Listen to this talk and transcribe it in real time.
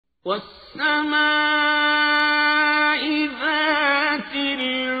والسماء ذات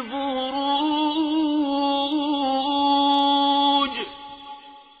البروج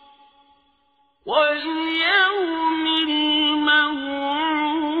واليوم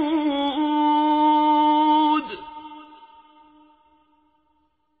الموعود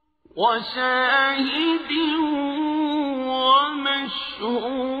وشاهد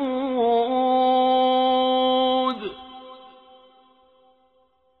ومشهود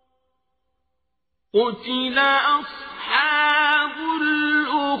قتل أصحاب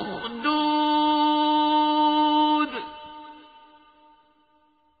الأخدود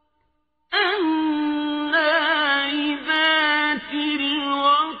النار ذات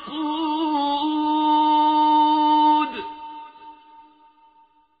الوقود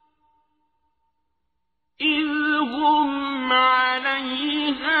إذ هم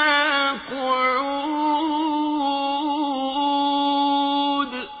عليها قعود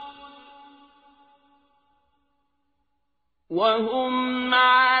وهم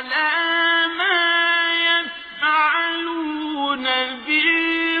على ما يفعلون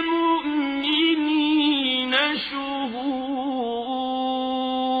بالمؤمنين شهود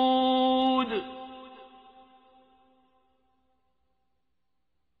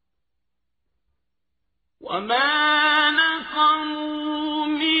وما نقموا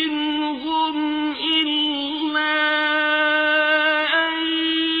منهم إلا أن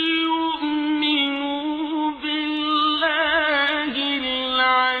يؤمنوا بالله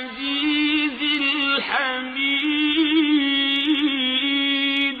العزيز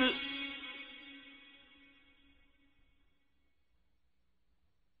الحميد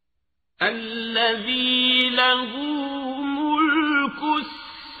الذي له ملك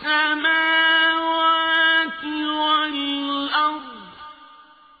السماوات والأرض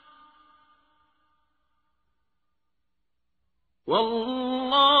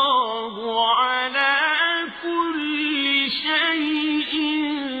والله على كل شيء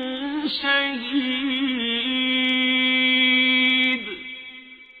شهيد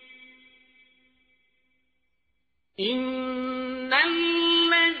إن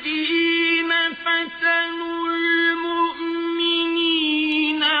الذين فتنوا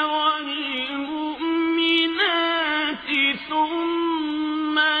المؤمنين والمؤمنات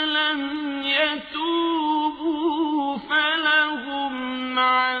ثم لم يتوبوا فلهم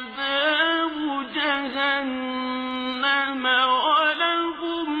عذاب جهنم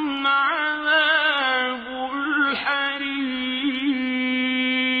ولهم عذاب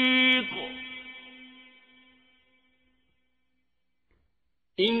الحريق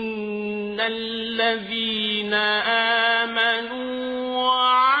إن الذين آمنوا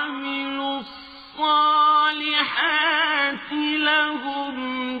وعملوا الصالحات لهم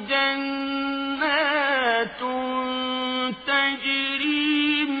جنات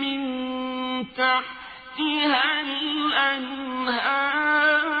تجري من تحتها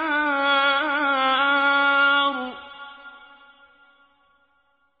الأنهار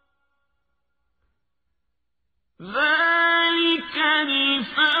ذلك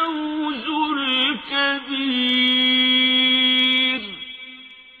الفوز الكبير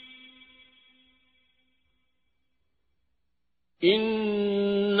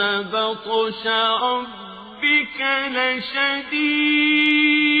إن بطش ربك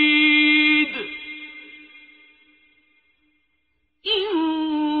لشديد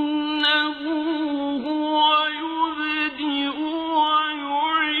إنه هو يبدئ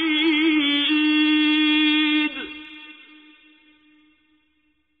ويعيد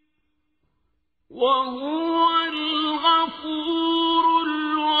وهو الغفور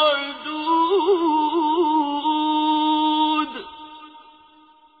الودود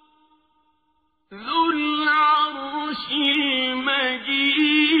ذو العرش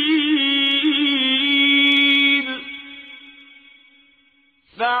المجيد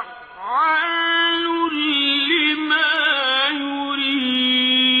فعال لما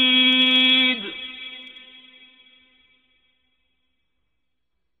يريد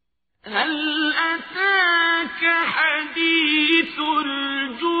هل أتاك حديث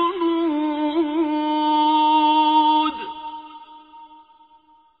الجنود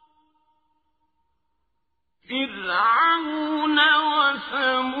فرعون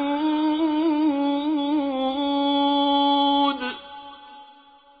وثمود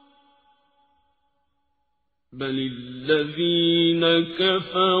بل الذين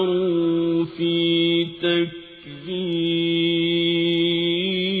كفروا في تكذيب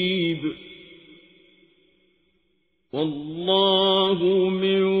والله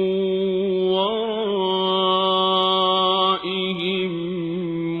من ورائهم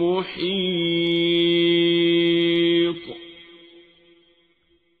محيط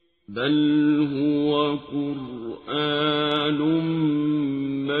بل هو قرآن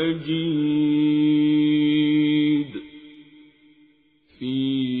مجيد في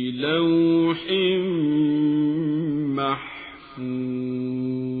لوح محفوظ.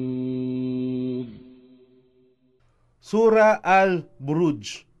 Sura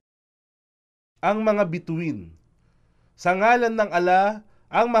Al-Buruj. Ang mga bituin. Sa ngalan ng ala,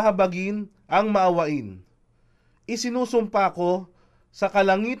 ang mahabagin, ang maawain. Isinusumpa ko sa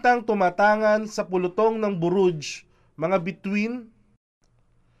kalangitang tumatangan sa pulutong ng Buruj, mga bituin,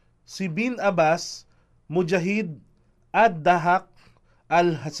 si Bin Abbas, Mujahid, Ad-Dahak,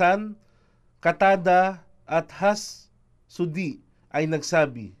 Al-Hasan, Katada at Has Sudi ay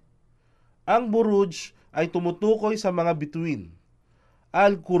nagsabi, ang Buruj ay tumutukoy sa mga bituin.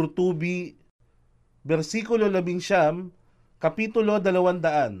 Al-Qurtubi, versikulo 11, kapitulo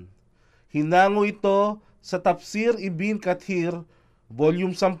 200. Hinango ito sa Tafsir Ibn Kathir,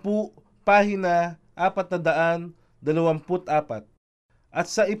 volume 10, pahina 424, at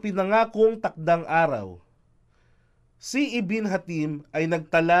sa ipinangakong takdang araw. Si Ibn Hatim ay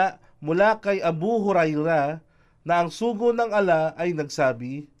nagtala mula kay Abu Hurairah na ang sugo ng ala ay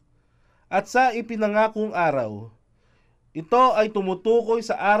nagsabi, at sa ipinangakong araw, ito ay tumutukoy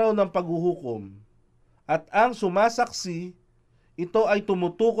sa araw ng paghuhukom, at ang sumasaksi, ito ay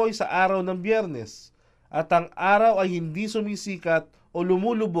tumutukoy sa araw ng Biyernes, at ang araw ay hindi sumisikat o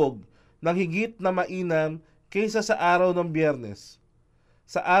lumulubog ng higit na mainam kaysa sa araw ng Biyernes.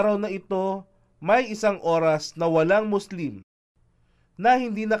 Sa araw na ito, may isang oras na walang Muslim na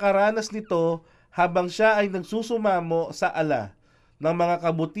hindi nakaranas nito habang siya ay nagsusumamo sa ala ng mga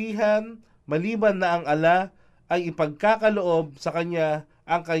kabutihan maliban na ang ala ay ipagkakaloob sa kanya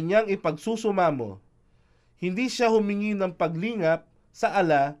ang kanyang ipagsusumamo. Hindi siya humingi ng paglingap sa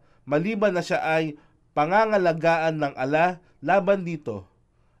ala maliban na siya ay pangangalagaan ng ala laban dito.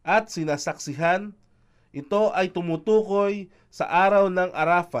 At sinasaksihan, ito ay tumutukoy sa araw ng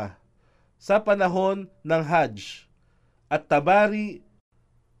Arafah sa panahon ng Hajj. At Tabari,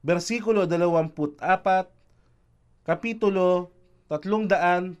 versikulo 24, kapitulo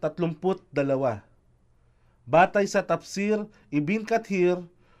 332. Batay sa Tafsir Ibn Kathir,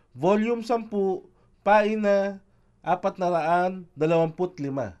 volume 10, pahina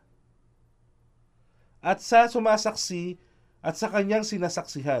 425. At sa sumasaksi at sa kanyang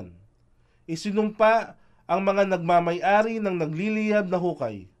sinasaksihan, isinumpa ang mga nagmamay-ari ng nagliliyab na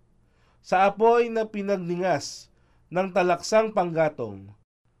hukay sa apoy na pinagningas ng talaksang panggatong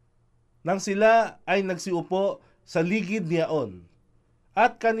nang sila ay nagsiupo sa ligid niyaon,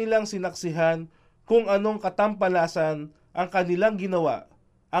 at kanilang sinaksihan kung anong katampalasan ang kanilang ginawa,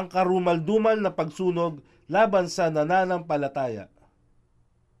 ang karumal-dumal na pagsunog laban sa nananampalataya.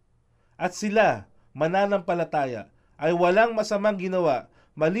 At sila, mananampalataya, ay walang masamang ginawa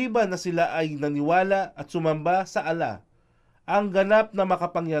maliban na sila ay naniwala at sumamba sa ala, ang ganap na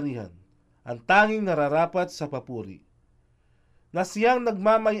makapangyarihan, ang tanging nararapat sa papuri, na siyang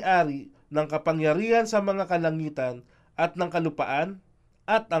nagmamay-ari ng kapangyarihan sa mga kalangitan at ng kalupaan,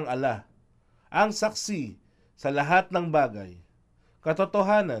 at ang ala, ang saksi sa lahat ng bagay.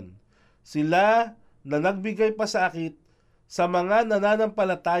 Katotohanan, sila na nagbigay pasakit sa mga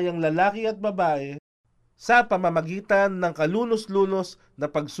nananampalatayang lalaki at babae sa pamamagitan ng kalunos-lunos na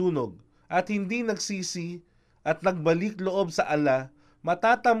pagsunog at hindi nagsisi at nagbalik loob sa ala,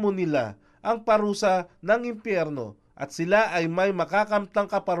 matatamo nila ang parusa ng impyerno at sila ay may makakamtang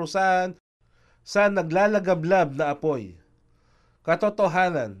kaparusahan sa naglalagablab na apoy.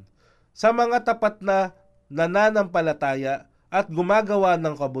 Katotohanan, sa mga tapat na nananampalataya at gumagawa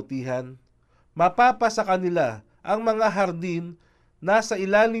ng kabutihan, mapapasa kanila ang mga hardin na sa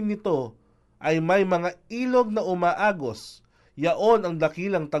ilalim nito ay may mga ilog na umaagos, yaon ang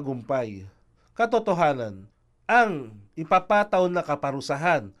dakilang tagumpay. Katotohanan, ang ipapataw na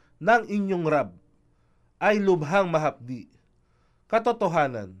kaparusahan ng inyong Rab ay lubhang mahapdi.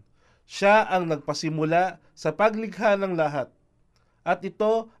 Katotohanan, siya ang nagpasimula sa paglikha ng lahat, at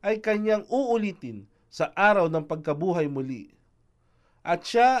ito ay kanyang uulitin sa araw ng pagkabuhay muli. At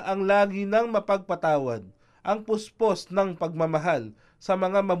siya ang lagi nang mapagpatawad, ang puspos ng pagmamahal sa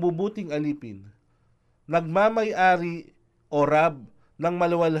mga mabubuting alipin. Nagmamay-ari o Rab ng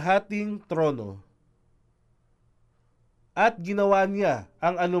maluwalhating trono. At ginawa niya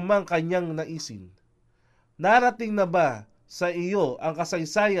ang anumang kanyang naisin. Narating na ba sa iyo ang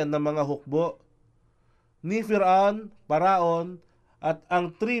kasaysayan ng mga hukbo ni Firaun, Paraon, at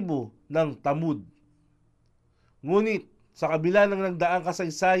ang tribu ng Tamud? Ngunit sa kabila ng nagdaang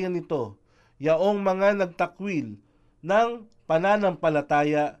kasaysayan nito, yaong mga nagtakwil ng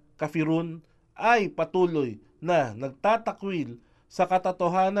pananampalataya, kafirun, ay patuloy na nagtatakwil sa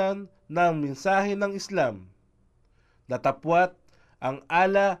katotohanan ng mensahe ng Islam. Datapwat ang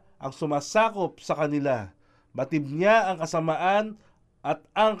Allah ang sumasakop sa kanila, batid niya ang kasamaan at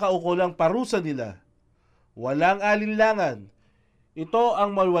ang kaukulang parusa nila. Walang alinlangan, ito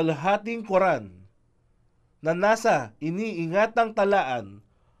ang maluwalhating Quran na nasa iniingatang talaan,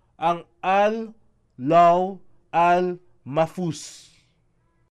 ang Al-Law Al-Mahfuz.